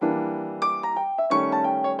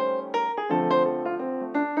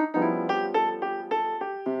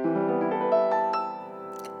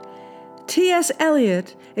T.S.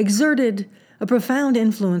 Eliot exerted a profound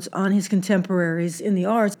influence on his contemporaries in the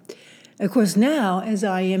arts. Of course, now, as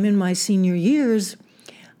I am in my senior years,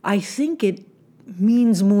 I think it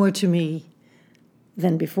means more to me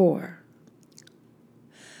than before.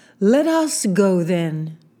 Let us go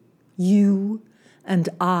then, you and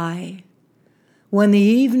I, when the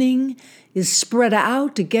evening is spread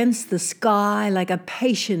out against the sky like a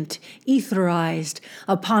patient etherized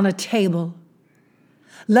upon a table.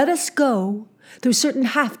 Let us go through certain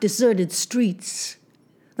half-deserted streets,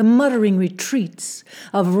 the muttering retreats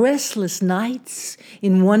of restless nights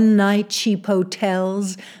in one-night cheap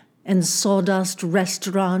hotels and sawdust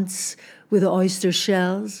restaurants with oyster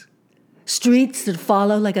shells, streets that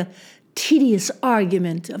follow like a tedious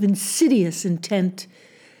argument of insidious intent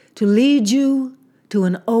to lead you to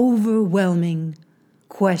an overwhelming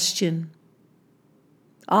question.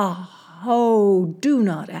 Do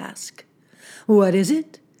not ask. What is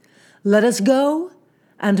it? Let us go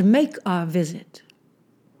and make our visit.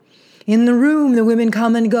 In the room the women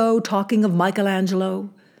come and go, talking of Michelangelo.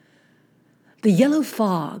 The yellow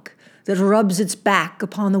fog that rubs its back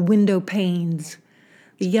upon the window panes,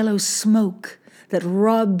 the yellow smoke that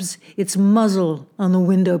rubs its muzzle on the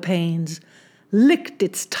window panes, licked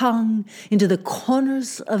its tongue into the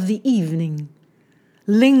corners of the evening,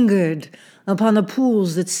 lingered upon the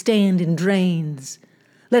pools that stand in drains,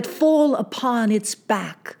 let fall upon its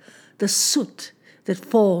back the soot that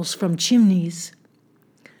falls from chimneys,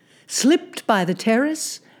 slipped by the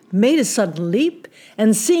terrace, made a sudden leap,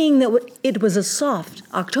 and seeing that it was a soft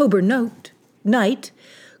October night,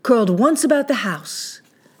 curled once about the house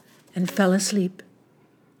and fell asleep.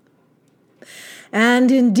 And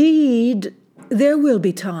indeed, there will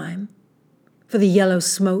be time for the yellow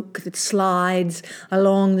smoke that slides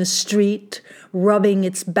along the street, rubbing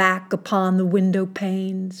its back upon the window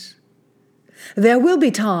panes. There will be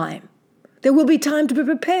time. There will be time to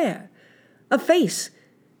prepare a face,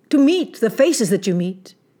 to meet the faces that you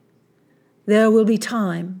meet. There will be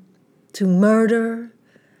time to murder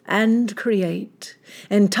and create,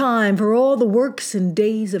 and time for all the works and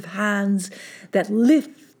days of hands that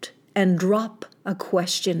lift and drop a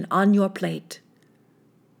question on your plate.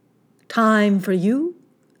 Time for you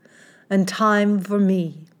and time for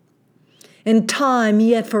me, and time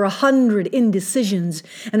yet for 100 indecisions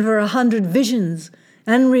and for 100 visions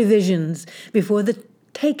and revisions before the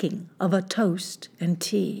taking of a toast and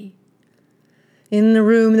tea. In the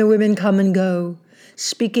room the women come and go,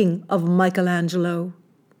 speaking of Michelangelo.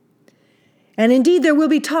 And indeed there will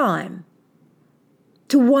be time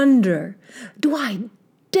to wonder, do I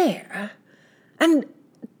dare? And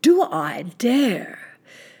do I dare?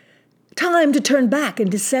 Time to turn back and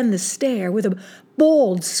descend the stair with a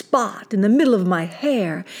bald spot in the middle of my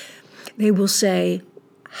hair. They will say,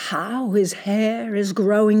 how his hair is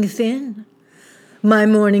growing thin. My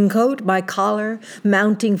morning coat, my collar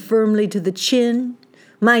mounting firmly to the chin,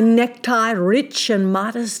 my necktie rich and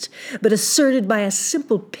modest, but asserted by a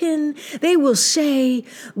simple pin. They will say,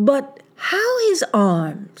 but how his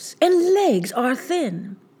arms and legs are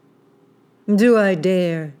thin. Do I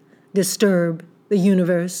dare disturb the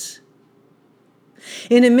universe?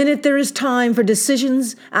 In a minute there is time for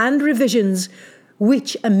decisions and revisions,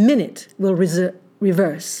 which a minute will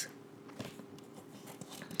reverse.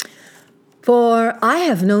 For I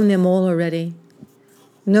have known them all already.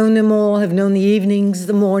 Known them all, have known the evenings,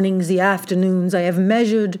 the mornings, the afternoons. I have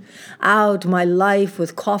measured out my life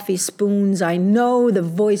with coffee spoons. I know the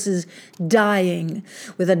voices dying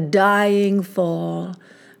with a dying fall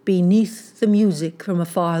beneath the music from a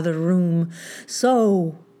farther room.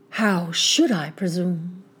 So how should I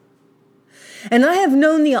presume? And I have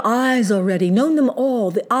known the eyes already, known them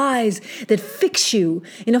all, the eyes that fix you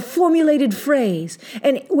in a formulated phrase.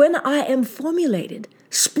 And when I am formulated,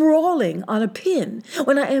 sprawling on a pin,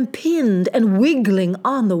 when I am pinned and wiggling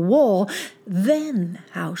on the wall, then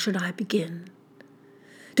how should I begin?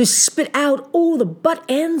 To spit out all the butt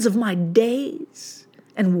ends of my days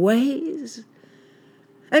and ways?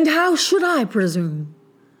 And how should I presume?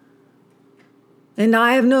 And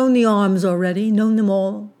I have known the arms already, known them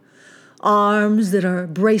all. Arms that are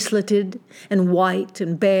braceleted and white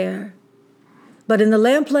and bare, but in the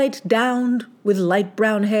lamplight downed with light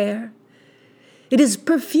brown hair. It is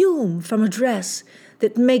perfume from a dress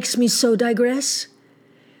that makes me so digress.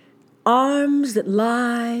 Arms that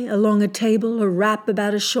lie along a table or wrap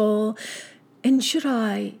about a shawl. And should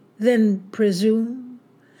I then presume?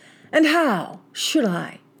 And how should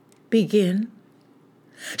I begin?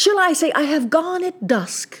 Shall I say I have gone at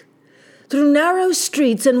dusk through narrow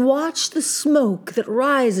streets and watched the smoke that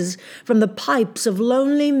rises from the pipes of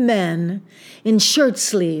lonely men in shirt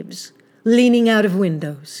sleeves leaning out of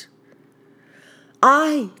windows?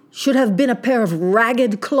 I should have been a pair of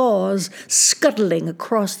ragged claws scuttling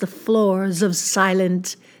across the floors of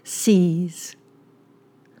silent seas.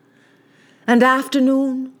 And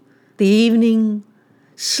afternoon, the evening,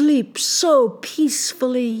 sleeps so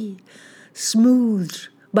peacefully, smoothed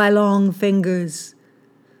by long fingers,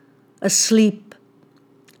 asleep,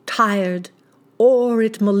 tired, or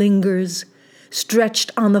it malingers,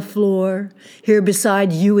 stretched on the floor, here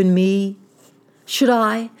beside you and me. Should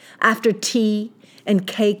I, after tea and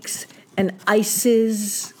cakes and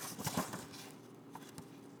ices,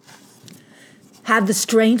 have the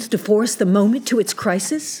strength to force the moment to its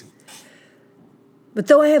crisis? But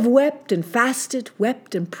though I have wept and fasted,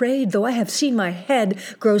 wept and prayed, though I have seen my head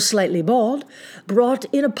grow slightly bald, brought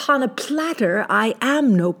in upon a platter, I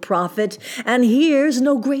am no prophet, and here's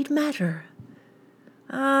no great matter.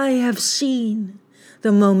 I have seen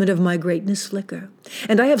the moment of my greatness flicker,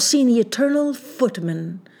 and I have seen the eternal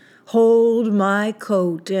footman hold my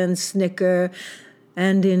coat and snicker,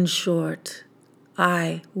 and in short,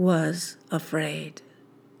 I was afraid.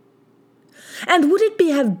 And would it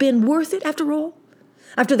have been worth it after all?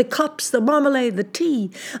 After the cups, the marmalade, the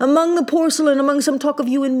tea, among the porcelain, among some talk of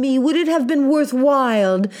you and me, would it have been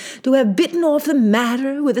worthwhile to have bitten off the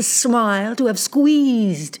matter with a smile, to have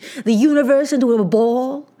squeezed the universe into a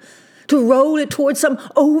ball, to roll it towards some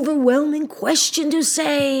overwhelming question, to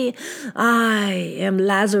say, I am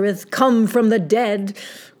Lazarus, come from the dead,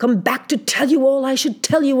 come back to tell you all I should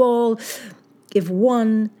tell you all, if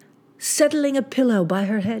one, settling a pillow by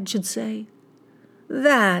her head, should say,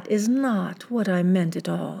 that is not what I meant at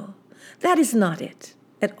all. That is not it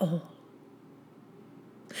at all.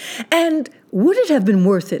 And would it have been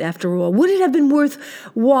worth it after all? Would it have been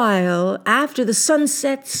worthwhile after the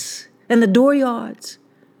sunsets and the dooryards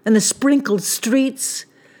and the sprinkled streets,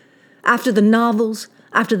 after the novels,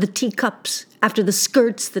 after the teacups, after the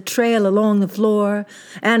skirts that trail along the floor,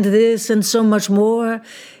 and this and so much more?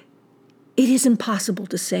 It is impossible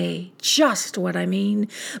to say just what I mean,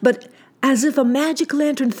 but as if a magic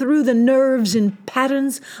lantern threw the nerves in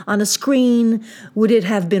patterns on a screen, would it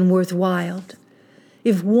have been worthwhile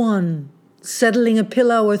if one, settling a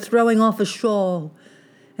pillow or throwing off a shawl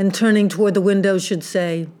and turning toward the window, should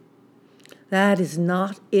say, that is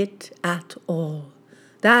not it at all.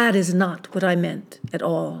 That is not what I meant at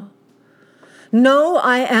all. No,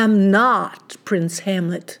 I am not Prince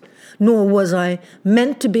Hamlet, nor was I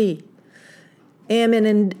meant to be. Am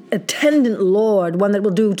an attendant lord, one that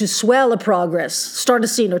will do to swell a progress, start a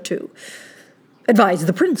scene or two. Advise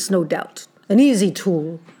the prince, no doubt, an easy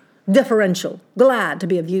tool, deferential, glad to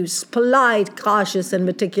be of use, polite, cautious, and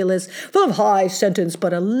meticulous, full of high sentence,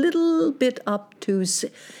 but a little bit obtuse,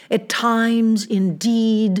 at times,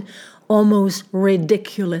 indeed, almost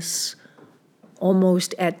ridiculous,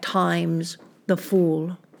 almost at times the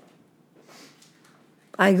fool.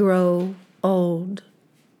 I grow old.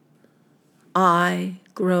 I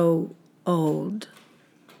grow old.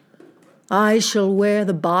 I shall wear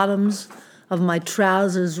the bottoms of my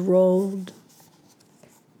trousers rolled.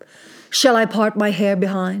 Shall I part my hair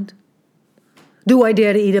behind? Do I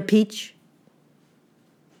dare to eat a peach?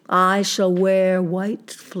 I shall wear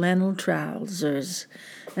white flannel trousers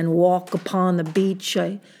and walk upon the beach.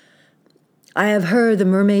 I have heard the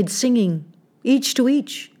mermaids singing, each to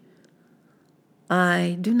each.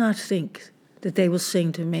 I do not think that they will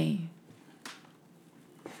sing to me.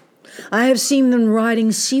 I have seen them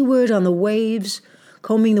riding seaward on the waves,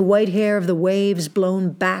 combing the white hair of the waves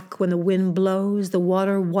blown back when the wind blows, the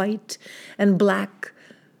water white and black.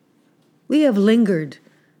 We have lingered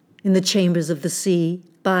in the chambers of the sea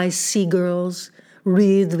by sea-girls,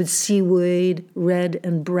 wreathed with seaweed, red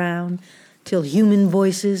and brown, till human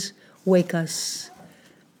voices wake us,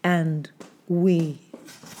 and we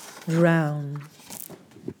drown.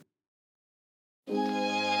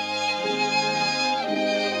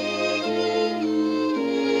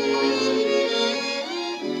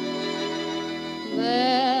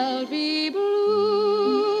 There'll be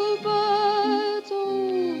bluebirds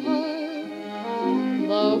over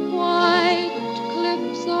the white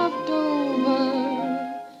cliffs of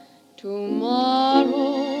Dover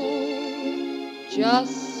tomorrow.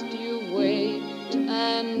 Just you wait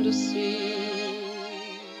and see.